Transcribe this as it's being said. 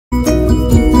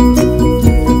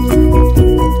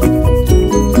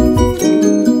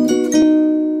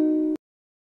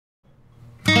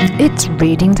It's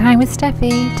reading time with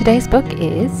Steffi. Today's book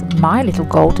is My Little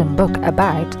Golden Book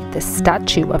About the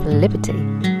Statue of Liberty,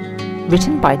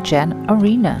 written by Jen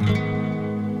Arena.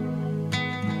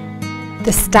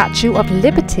 The Statue of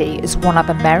Liberty is one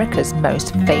of America's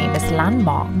most famous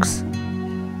landmarks.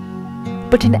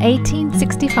 But in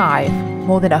 1865,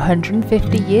 more than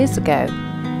 150 years ago,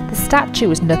 the statue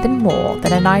was nothing more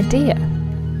than an idea.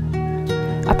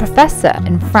 A professor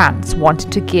in France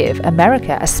wanted to give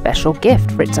America a special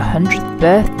gift for its 100th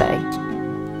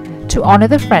birthday, to honour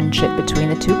the friendship between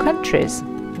the two countries.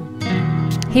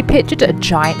 He pictured a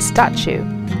giant statue,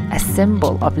 a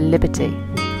symbol of liberty.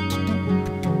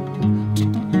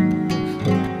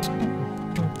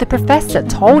 The professor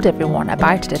told everyone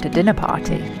about it at a dinner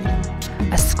party.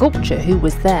 A sculptor who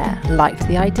was there liked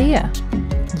the idea.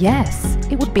 Yes,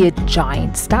 it would be a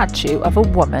giant statue of a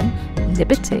woman,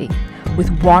 Liberty, with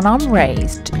one arm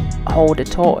raised to hold a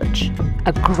torch,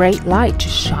 a great light to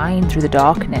shine through the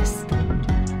darkness.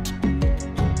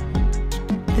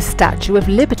 The Statue of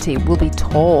Liberty will be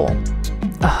tall,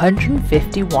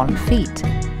 151 feet.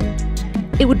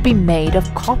 It would be made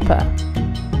of copper.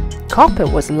 Copper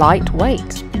was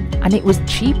lightweight, and it was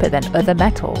cheaper than other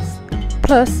metals.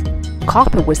 Plus,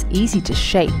 copper was easy to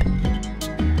shape.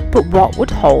 But what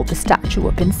would hold the statue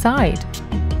up inside?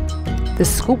 The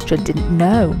sculptor didn't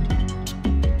know.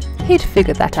 He'd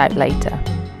figure that out later.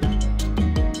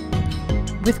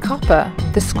 With copper,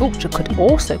 the sculptor could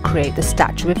also create the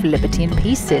Statue of Liberty in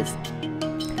pieces.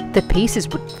 The pieces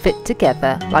would fit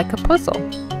together like a puzzle.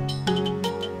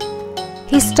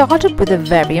 He started with a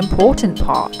very important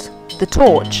part, the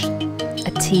torch.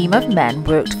 A team of men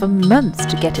worked for months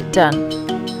to get it done.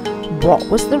 What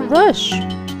was the rush?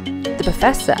 The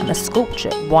professor and the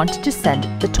sculptor wanted to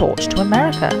send the torch to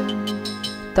America.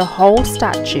 The whole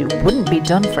statue wouldn't be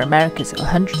done for America's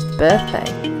 100th birthday,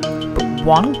 but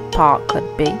one part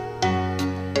could be.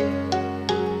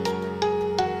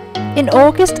 In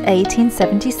August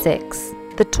 1876,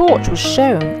 the torch was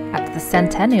shown at the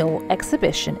Centennial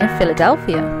Exhibition in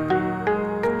Philadelphia.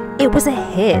 It was a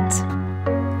hit.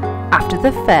 After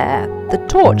the fair, the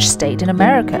torch stayed in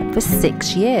America for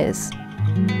 6 years.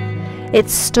 It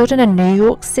stood in a New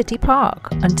York City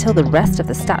park until the rest of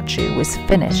the statue was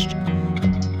finished.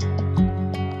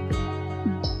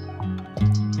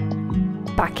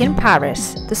 Back in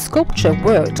Paris, the sculptor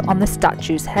worked on the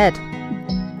statue's head.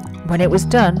 When it was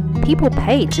done, people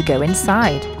paid to go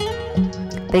inside.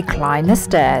 They climbed the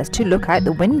stairs to look out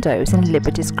the windows in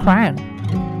Liberty's crown.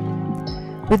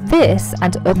 With this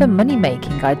and other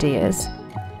money-making ideas,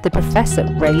 the professor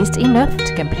raised enough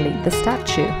to complete the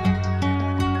statue.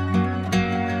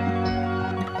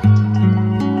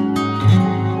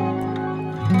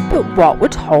 But what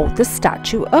would hold the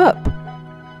statue up?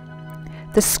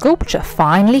 The sculptor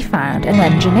finally found an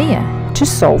engineer to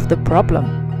solve the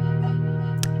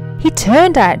problem. He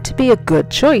turned out to be a good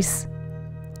choice.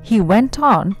 He went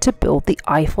on to build the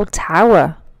Eiffel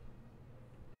Tower.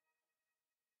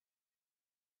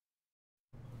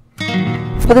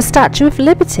 For the Statue of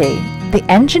Liberty, the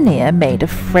engineer made a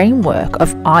framework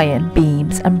of iron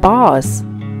beams and bars.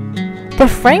 The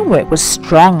framework was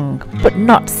strong but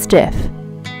not stiff.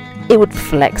 It would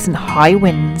flex in high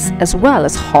winds as well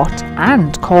as hot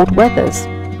and cold weathers.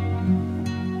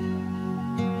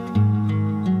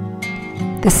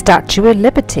 The Statue of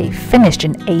Liberty finished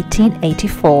in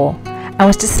 1884 and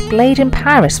was displayed in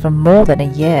Paris for more than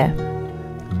a year.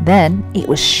 Then it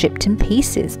was shipped in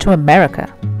pieces to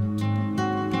America.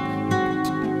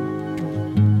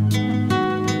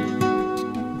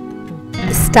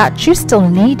 The statue still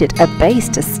needed a base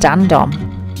to stand on.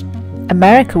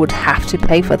 America would have to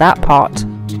pay for that part,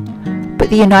 but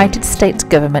the United States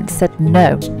government said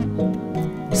no.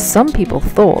 Some people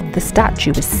thought the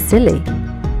statue was silly.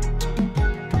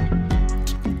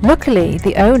 Luckily,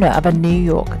 the owner of a New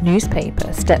York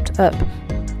newspaper stepped up.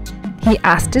 He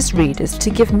asked his readers to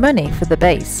give money for the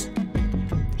base.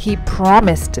 He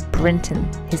promised to print in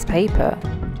his paper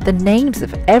the names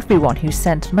of everyone who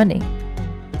sent money.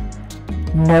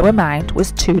 No amount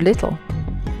was too little.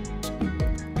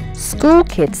 School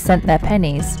kids sent their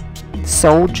pennies.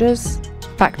 Soldiers,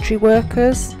 factory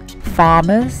workers,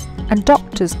 farmers, and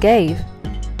doctors gave,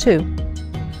 too.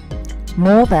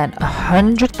 More than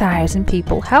 100,000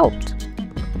 people helped.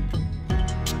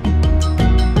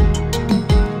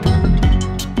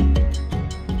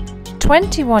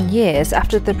 "21 years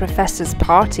after the professor's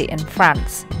party in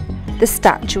France, the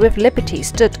Statue of Liberty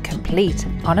stood complete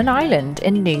on an island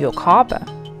in New York Harbor,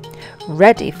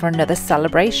 ready for another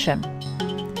celebration.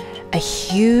 A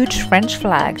huge French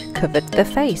flag covered the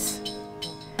face.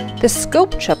 The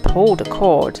sculptor pulled a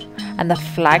cord and the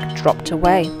flag dropped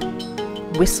away.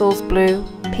 whistles blew,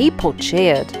 people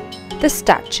cheered. The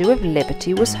Statue of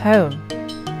Liberty was home.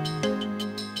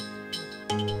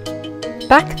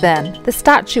 Back then, the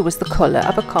statue was the colour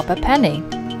of a copper penny.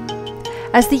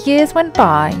 As the years went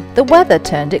by, the weather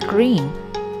turned it green.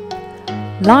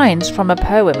 Lines from a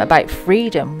poem about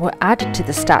freedom were added to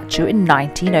the statue in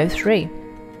 1903.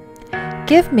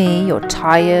 Give me your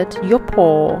tired, your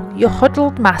poor, your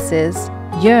huddled masses,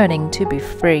 yearning to be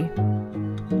free.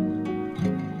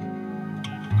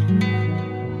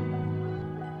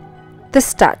 The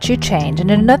statue changed in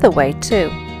another way too.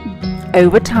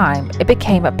 Over time, it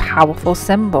became a powerful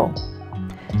symbol.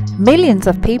 Millions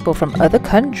of people from other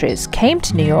countries came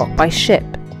to New York by ship,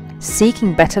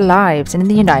 seeking better lives in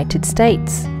the United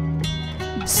States.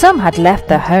 Some had left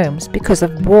their homes because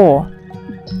of war.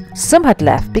 Some had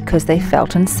left because they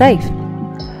felt unsafe.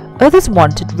 Others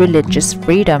wanted religious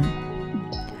freedom.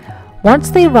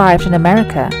 Once they arrived in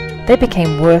America, they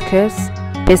became workers,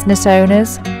 business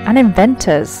owners, and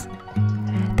inventors.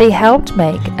 They helped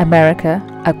make America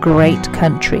a great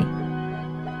country.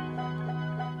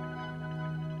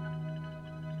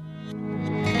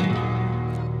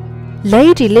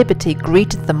 Lady Liberty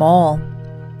greeted them all.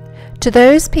 To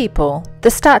those people,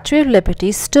 the Statue of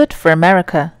Liberty stood for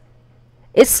America.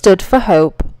 It stood for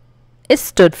hope. It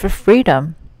stood for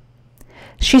freedom.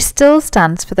 She still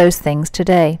stands for those things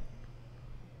today.